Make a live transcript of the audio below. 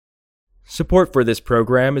Support for this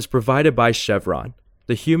program is provided by Chevron,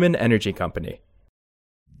 the human energy company.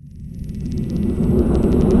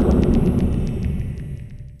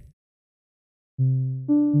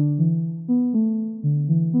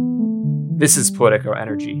 This is Politico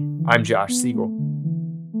Energy. I'm Josh Siegel.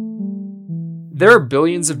 There are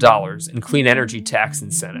billions of dollars in clean energy tax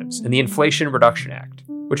incentives in the Inflation Reduction Act,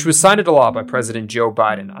 which was signed into law by President Joe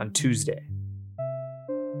Biden on Tuesday.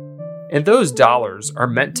 And those dollars are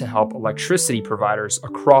meant to help electricity providers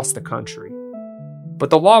across the country. But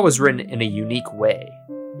the law was written in a unique way.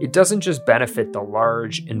 It doesn't just benefit the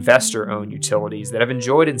large investor-owned utilities that have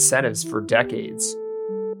enjoyed incentives for decades.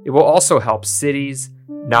 It will also help cities,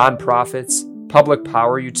 nonprofits, public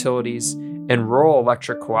power utilities, and rural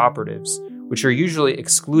electric cooperatives, which are usually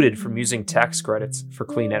excluded from using tax credits for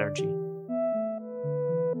clean energy.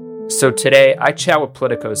 So today, I chat with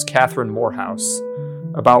Politico's Catherine Morehouse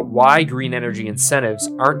about why green energy incentives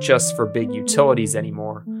aren't just for big utilities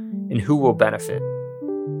anymore and who will benefit.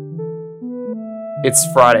 It's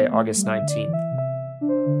Friday, August 19th.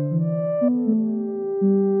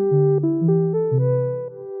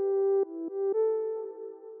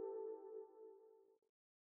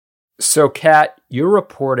 So, Kat, you're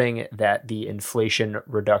reporting that the Inflation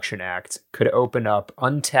Reduction Act could open up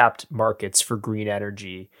untapped markets for green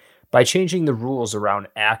energy by changing the rules around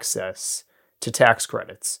access to tax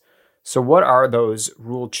credits. So what are those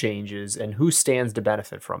rule changes and who stands to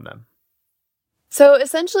benefit from them? So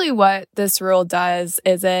essentially what this rule does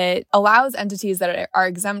is it allows entities that are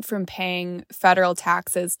exempt from paying federal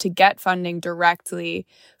taxes to get funding directly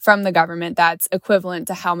from the government that's equivalent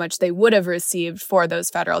to how much they would have received for those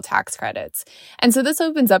federal tax credits. And so this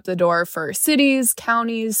opens up the door for cities,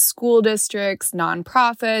 counties, school districts,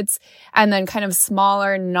 nonprofits, and then kind of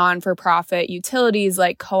smaller non-for-profit utilities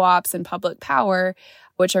like co-ops and public power,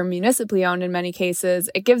 which are municipally owned in many cases.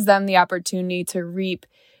 It gives them the opportunity to reap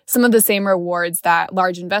some of the same rewards that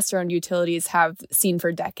large investor-owned utilities have seen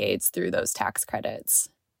for decades through those tax credits.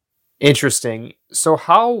 Interesting. So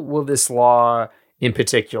how will this law in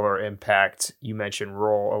particular impact, you mentioned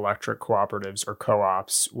rural electric cooperatives or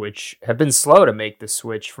co-ops, which have been slow to make the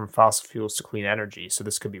switch from fossil fuels to clean energy? So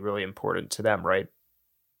this could be really important to them, right?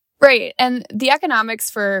 Right. And the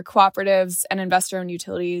economics for cooperatives and investor-owned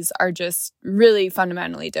utilities are just really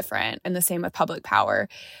fundamentally different, and the same with public power.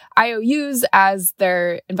 IOUs, as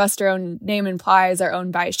their investor-owned name implies, are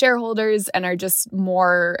owned by shareholders and are just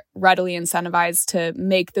more readily incentivized to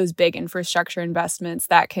make those big infrastructure investments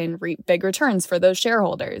that can reap big returns for those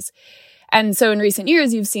shareholders. And so in recent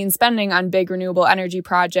years, you've seen spending on big renewable energy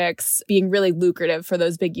projects being really lucrative for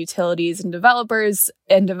those big utilities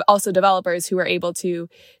and also developers who are able to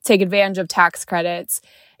take advantage of tax credits.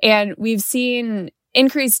 And we've seen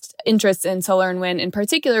increased interest in solar and wind, in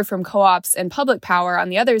particular from co-ops and public power on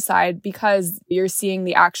the other side, because you're seeing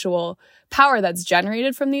the actual power that's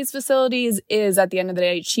generated from these facilities is, at the end of the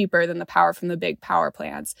day, cheaper than the power from the big power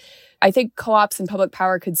plants. I think co-ops and public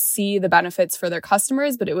power could see the benefits for their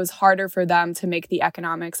customers, but it was harder for them to make the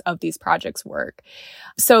economics of these projects work.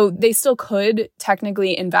 So they still could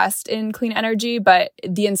technically invest in clean energy, but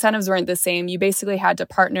the incentives weren't the same. You basically had to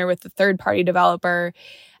partner with the third-party developer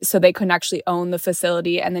so they couldn't actually own the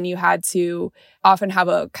facility. And then you had to often have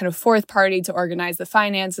a kind of fourth party to organize the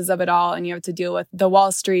finances of it all. And you have to deal with the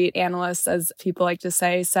Wall Street analysts, as people like to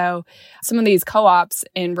say. So some of these co-ops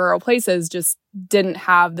in rural places just didn't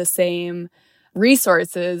have the same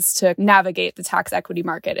resources to navigate the tax equity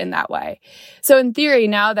market in that way. So in theory,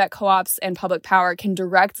 now that co-ops and public power can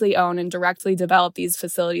directly own and directly develop these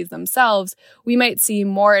facilities themselves, we might see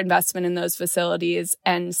more investment in those facilities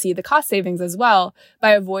and see the cost savings as well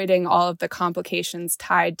by avoiding all of the complications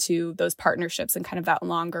tied to those partnerships and kind of that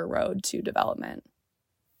longer road to development.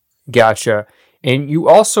 Gotcha. And you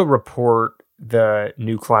also report the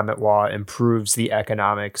new climate law improves the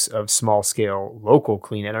economics of small-scale local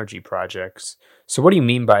clean energy projects. So what do you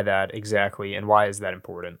mean by that exactly, and why is that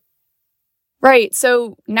important? Right.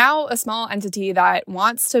 So now a small entity that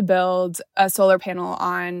wants to build a solar panel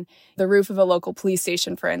on the roof of a local police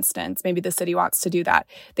station, for instance, maybe the city wants to do that.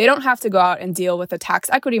 They don't have to go out and deal with a tax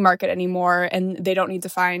equity market anymore, and they don't need to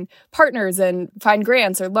find partners and find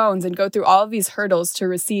grants or loans and go through all of these hurdles to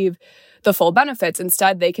receive the full benefits.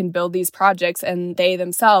 Instead, they can build these projects and they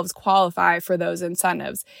themselves qualify for those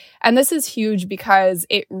incentives. And this is huge because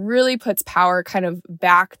it really puts power kind of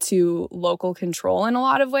back to local control in a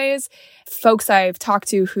lot of ways. Folks I've talked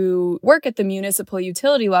to who work at the municipal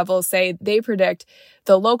utility level say they predict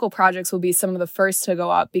the local projects will be some of the first to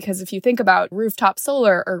go up, because if you think about rooftop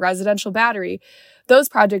solar or residential battery, those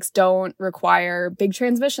projects don't require big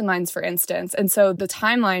transmission lines, for instance. And so the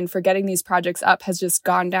timeline for getting these projects up has just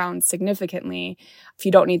gone down significantly. If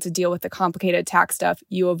you don't need to deal with the complicated tax stuff,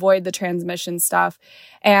 you avoid the transmission stuff.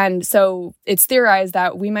 And so it's theorized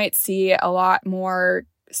that we might see a lot more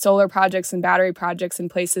solar projects and battery projects in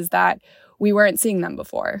places that we weren't seeing them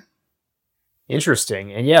before.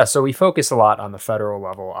 Interesting. And yeah, so we focus a lot on the federal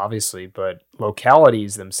level, obviously, but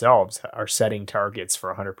localities themselves are setting targets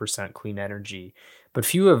for 100% clean energy, but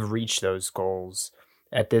few have reached those goals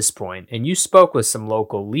at this point. And you spoke with some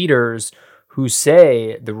local leaders who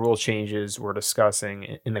say the rule changes we're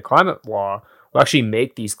discussing in the climate law will actually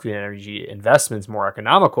make these clean energy investments more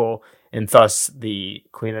economical and thus the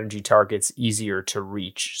clean energy targets easier to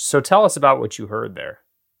reach. So tell us about what you heard there.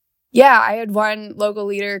 Yeah, I had one local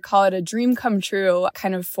leader call it a dream come true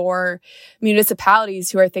kind of for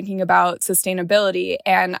municipalities who are thinking about sustainability.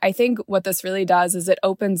 And I think what this really does is it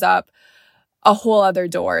opens up a whole other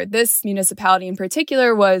door. This municipality in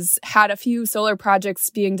particular had a few solar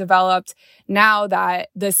projects being developed. Now that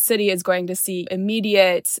the city is going to see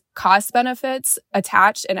immediate cost benefits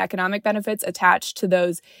attached and economic benefits attached to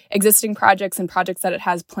those existing projects and projects that it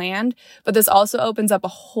has planned. But this also opens up a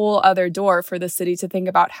whole other door for the city to think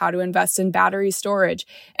about how to invest in battery storage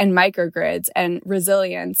and microgrids and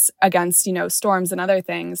resilience against, storms and other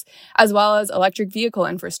things, as well as electric vehicle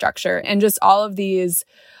infrastructure and just all of these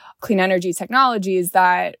clean energy technologies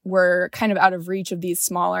that were kind of out of reach of these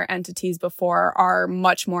smaller entities before are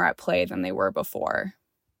much more at play than they were before.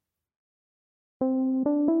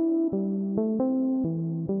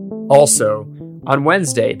 Also, on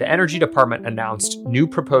Wednesday, the Energy Department announced new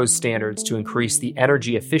proposed standards to increase the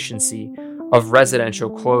energy efficiency of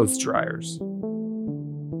residential clothes dryers.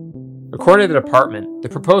 According to the department, the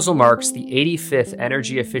proposal marks the 85th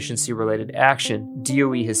energy efficiency-related action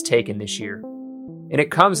DOE has taken this year. And it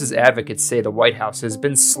comes as advocates say the White House has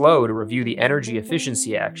been slow to review the energy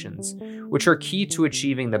efficiency actions, which are key to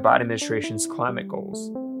achieving the Biden administration's climate goals.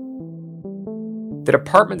 The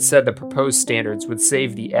department said the proposed standards would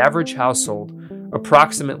save the average household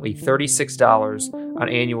approximately $36 on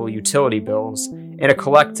annual utility bills and a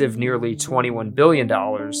collective nearly $21 billion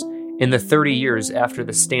in the 30 years after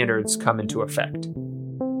the standards come into effect.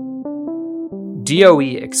 DOE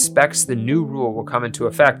expects the new rule will come into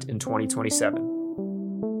effect in 2027.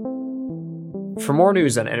 For more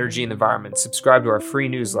news on energy and the environment, subscribe to our free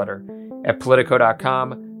newsletter at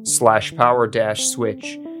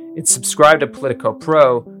politico.com/power-switch and subscribe to Politico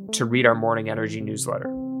Pro to read our morning energy newsletter.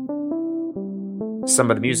 Some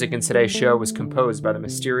of the music in today's show was composed by the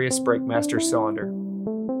mysterious Breakmaster Cylinder.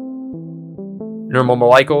 Nirmal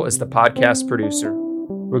Malaikal is the podcast producer.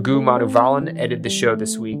 Raghu Madhuvalan edited the show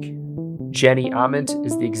this week. Jenny Ament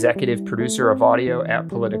is the executive producer of audio at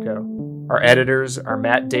Politico. Our editors are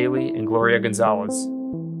Matt Daly and Gloria Gonzalez.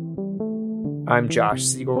 I'm Josh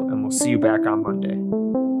Siegel, and we'll see you back on Monday.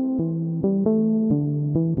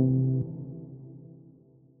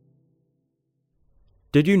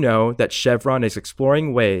 Did you know that Chevron is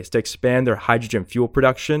exploring ways to expand their hydrogen fuel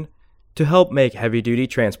production to help make heavy-duty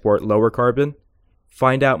transport lower carbon?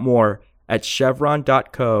 Find out more at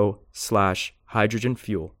chevron.co/hydrogen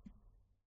fuel.